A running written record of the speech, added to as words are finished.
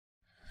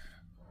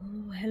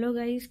Hello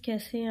guys,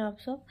 कैसे हैं आप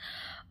सब।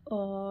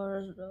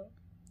 और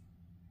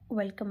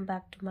welcome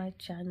back to my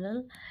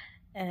channel.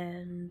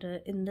 And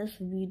in this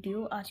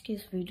video, आज की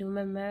इस वीडियो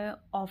में मैं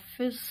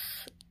ऑफिस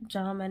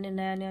जहाँ मैंने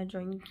नया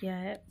ज्वाइन किया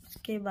है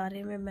उसके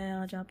बारे में मैं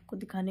आज आपको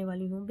दिखाने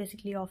वाली हूँ।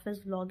 बेसिकली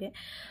ऑफिस व्लॉग है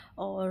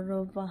और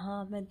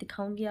वहाँ मैं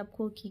दिखाऊंगी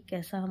आपको कि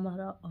कैसा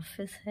हमारा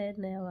ऑफिस है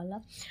नया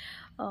वाला।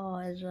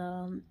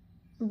 और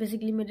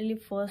बेसिकली मेरे लिए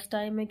फ़र्स्ट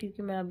टाइम है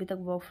क्योंकि मैं अभी तक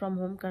वर्क फ्रॉम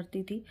होम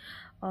करती थी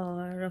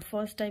और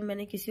फर्स्ट टाइम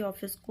मैंने किसी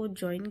ऑफिस को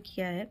ज्वाइन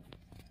किया है।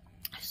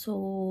 So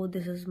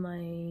this is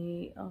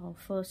my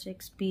first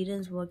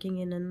experience working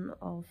in an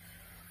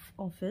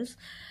office.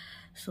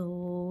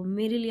 सो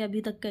मेरे लिए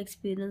अभी तक का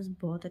एक्सपीरियंस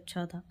बहुत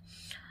अच्छा था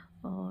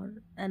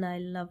और and I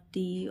love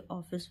the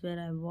office where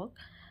I work.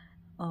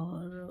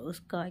 और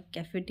उसका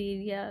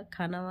कैफेटेरिया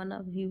खाना वाना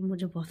भी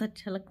मुझे बहुत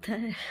अच्छा लगता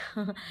है।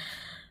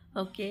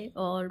 ओके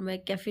और मैं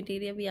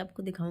कैफेटेरिया भी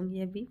आपको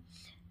दिखाऊंगी अभी।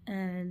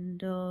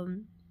 And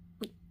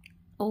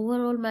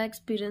overall my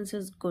experience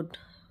is good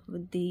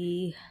with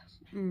the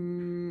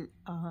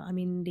I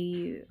mean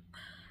the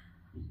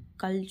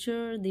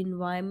culture, the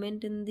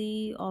environment in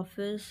the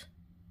office.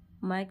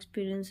 My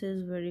experience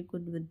is very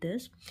good with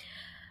this,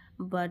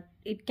 but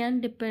it can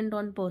depend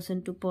on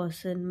person to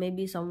person.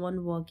 Maybe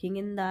someone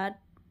working in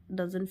that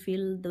doesn't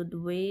feel the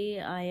way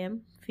I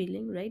am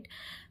feeling, right?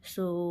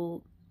 So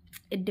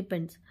it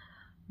depends.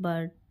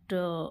 But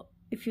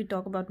if you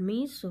talk about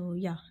me, so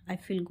yeah, I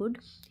feel good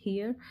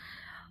here.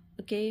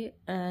 Okay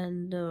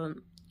and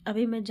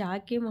अभी मैं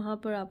जाके वहाँ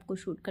पर आपको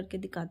shoot करके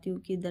दिखाती हूँ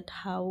कि that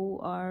how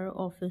our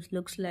office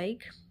looks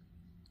like,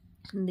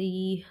 the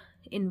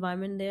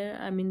environment there,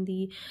 I mean the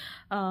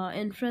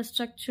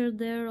infrastructure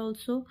there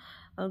also.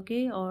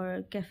 Okay,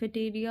 और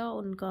cafeteria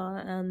उनका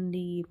and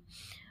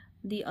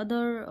the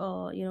other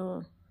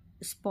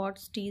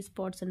spots, tea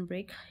spots and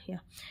break,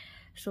 yeah.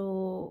 So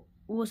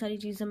वो सारी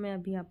चीज़ें मैं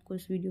अभी आपको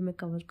इस वीडियो में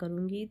कवर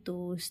करूँगी,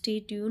 तो stay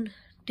tune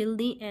till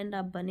the and.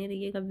 आप बने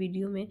रहिएगा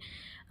वीडियो में,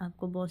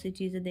 आपको बहुत सी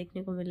चीज़ें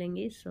देखने को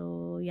मिलेंगी।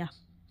 सो या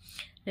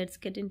let's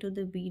get into the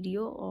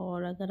video.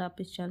 और अगर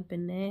आप इस चैनल पे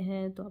नए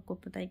हैं तो आपको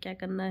पता है क्या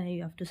करना है,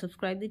 you have to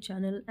subscribe the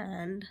channel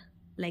and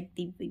like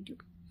the video.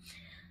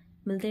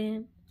 मिलते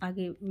हैं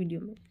आगे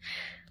वीडियो में,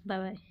 बाय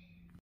बाय।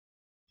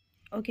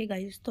 ओके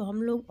गाइस, तो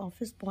हम लोग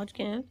ऑफिस पहुंच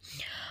गए हैं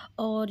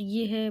और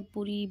ये है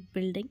पूरी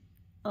बिल्डिंग।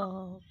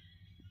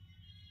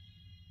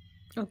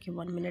 ओके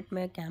 1 मिनट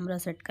में कैमरा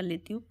सेट कर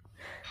लेती हूँ।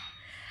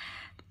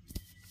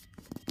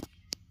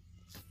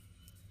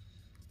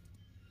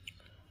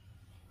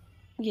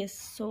 Yes,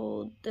 so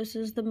this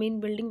is the main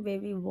building where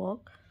we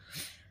work.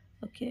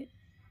 Okay,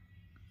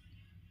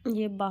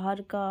 ये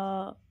बाहर का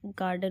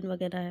गार्डन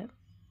वगैरह है।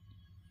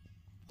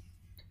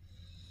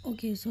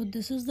 Okay so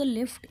this is the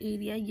lift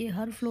area. ये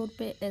हर फ्लोर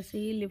पे ऐसे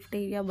ही लिफ्ट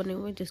एरिया बने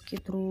हुए हैं जिसके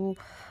थ्रू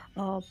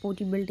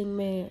पूरी बिल्डिंग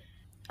में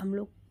हम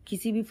लोग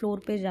किसी भी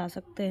फ्लोर पे जा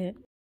सकते हैं।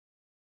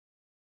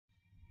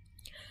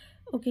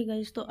 ओके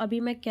गाइस, तो अभी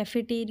मैं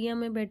कैफेटेरिया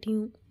में बैठी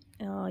हूँ।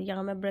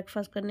 यहाँ मैं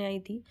ब्रेकफास्ट करने आई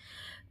थी।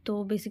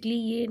 तो बेसिकली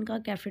ये इनका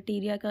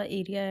कैफेटेरिया का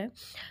एरिया है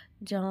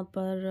जहाँ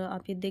पर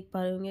आप ये देख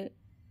पा रहे होंगे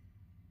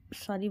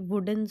सारी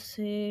वुडन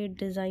से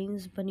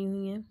डिज़ाइंस बनी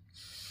हुई हैं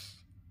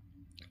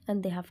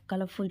and they have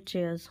colourful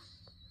chairs.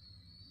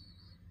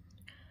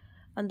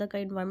 अंदर का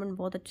इन्वायरमेंट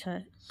बहुत अच्छा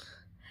है।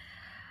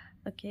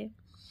 Okay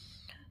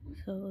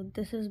so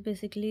this is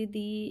basically the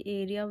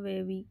area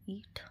where we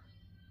eat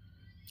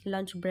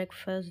lunch,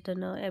 breakfast,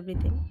 dinner,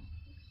 everything.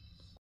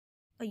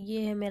 ये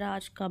है मेरा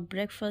आज का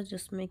ब्रेकफास्ट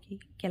जिसमें कि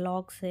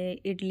केलॉग्स है,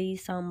 इडली,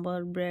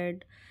 सांभर,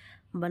 ब्रेड,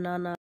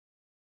 बनाना।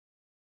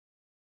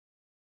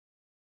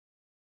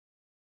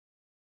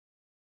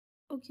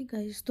 ओके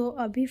गाइस, तो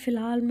अभी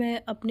फ़िलहाल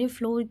मैं अपने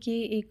फ्लोर के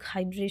एक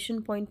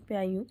हाइड्रेशन पॉइंट पे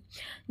आई हूँ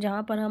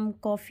जहाँ पर हम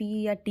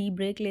कॉफ़ी या टी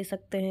ब्रेक ले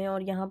सकते हैं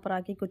और यहाँ पर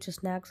आके कुछ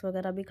स्नैक्स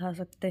वगैरह भी खा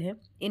सकते हैं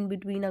इन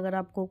बिटवीन अगर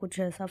आपको कुछ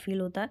ऐसा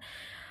फील होता है।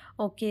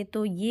 ओके,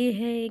 तो ये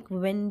है एक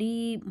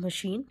वेंडी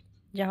मशीन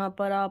जहाँ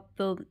पर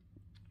आप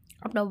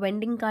अपना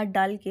वेंडिंग कार्ड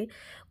डाल के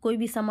कोई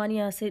भी सामान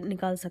यहाँ से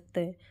निकाल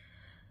सकते हैं।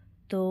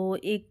 तो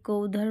एक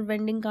उधर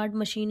वेंडिंग कार्ड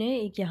मशीन है,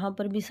 एक यहाँ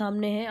पर भी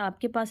सामने है।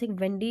 आपके पास एक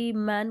वेंडी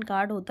मैन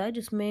कार्ड होता है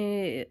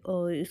जिसमें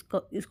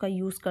इसका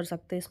यूज़ कर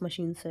सकते हैं इस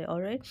मशीन से।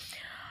 ऑलराइट,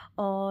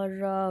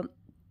 और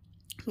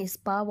ये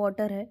स्पा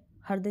वाटर है,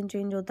 हर दिन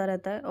चेंज होता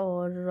रहता है।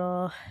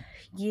 और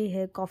ये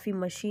है कॉफ़ी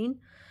मशीन।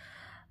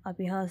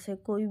 आप यहाँ से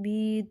कोई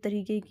भी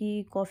तरीके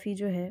की कॉफ़ी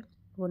जो है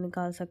वो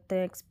निकाल सकते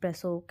हैं,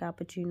 espresso,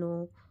 cappuccino,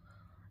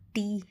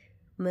 T,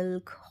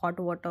 milk, hot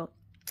water,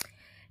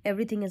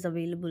 everything is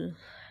available.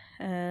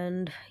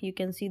 And you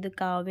can see the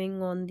carving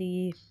on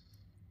the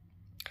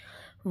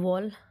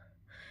wall.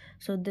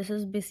 So this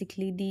is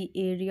basically the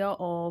area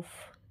of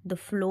the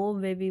floor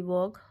where we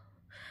work.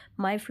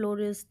 My floor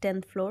is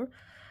 10th floor.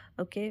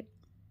 Okay,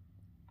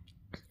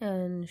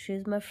 and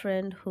she's my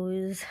friend who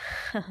is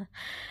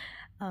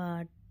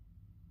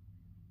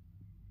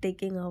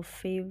taking her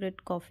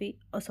favorite coffee.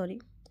 Oh sorry,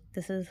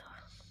 this is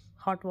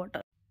hot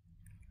water.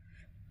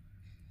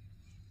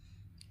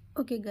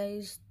 Okay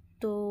guys,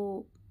 तो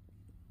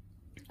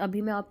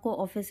अभी मैं आपको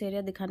office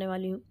area दिखाने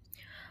वाली हूँ।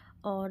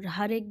 और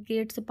हर एक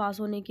gate से पास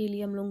होने के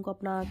लिए हम लोगों को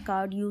अपना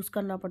कार्ड यूज़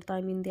करना पड़ता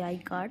है, I mean the I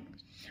card.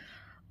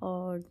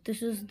 और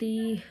this is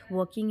the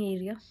working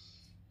area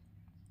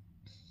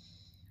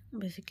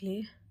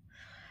basically.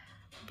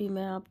 अभी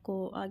मैं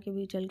आपको आगे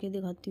भी चल के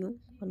दिखाती हूँ,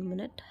 1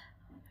 मिनट।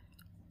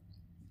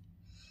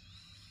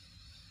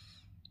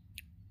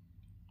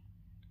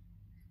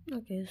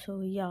 ओके,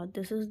 सो या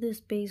this is the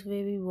space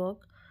way we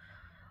work.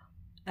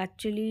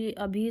 Actually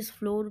अभी इस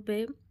फ्लोर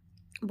पे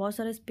बहुत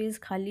सारा स्पेस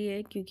खाली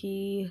है,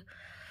 क्योंकि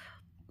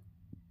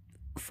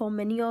for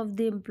many of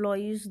the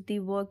employees the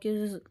work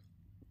is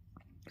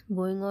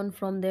going on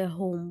from their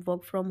home,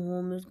 work from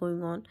home is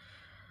going on।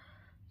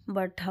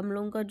 But हम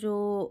लोगों का जो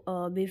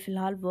अभी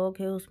फ़िलहाल वर्क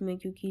है उसमें,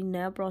 क्योंकि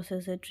नया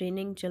प्रोसेस है,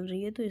 ट्रेनिंग चल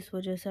रही है, तो इस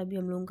वजह से अभी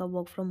हम लोगों का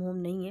वर्क फ्रॉम होम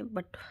नहीं है।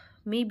 But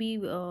may be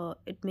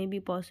it may be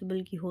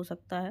possible कि हो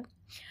सकता है।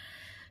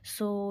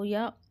 सो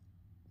या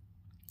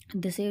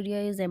दिस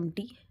एरिया इज़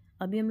एम्प्टी।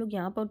 अभी हम लोग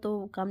यहाँ पर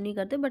तो काम नहीं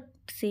करते, बट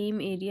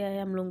सेम एरिया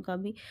है हम लोगों का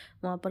भी,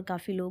 वहाँ पर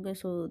काफ़ी लोग हैं।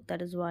 So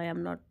that is why I am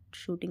not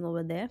shooting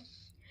over there।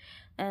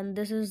 And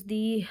this is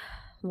the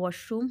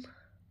washroom,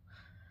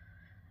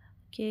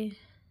 okay,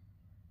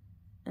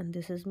 and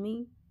this is me।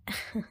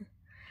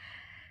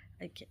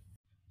 okay,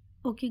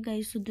 okay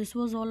guys, so this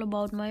was all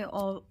about my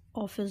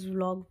office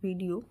vlog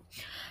video।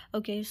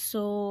 okay,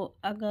 so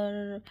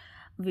अगर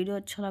video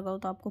अच्छा लगा हो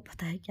तो आपको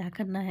पता है क्या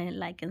करना है,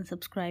 like and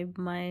subscribe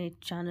my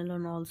channel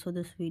और also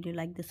this video,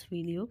 like this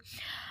video.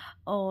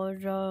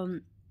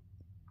 और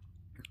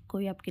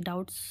कोई आपके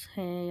डाउट्स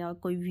हैं या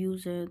कोई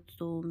व्यूज़ है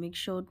तो make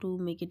sure to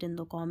make it in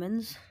the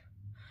comments.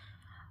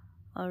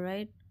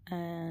 Alright,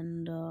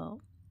 and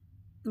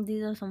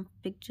these are some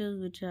pictures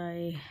which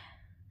I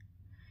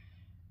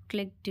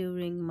clicked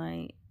during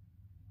my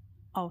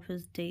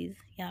office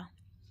days। yeah,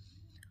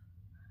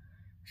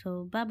 so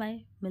bye bye,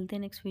 मिलते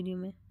हैं नेक्स्ट वीडियो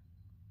में।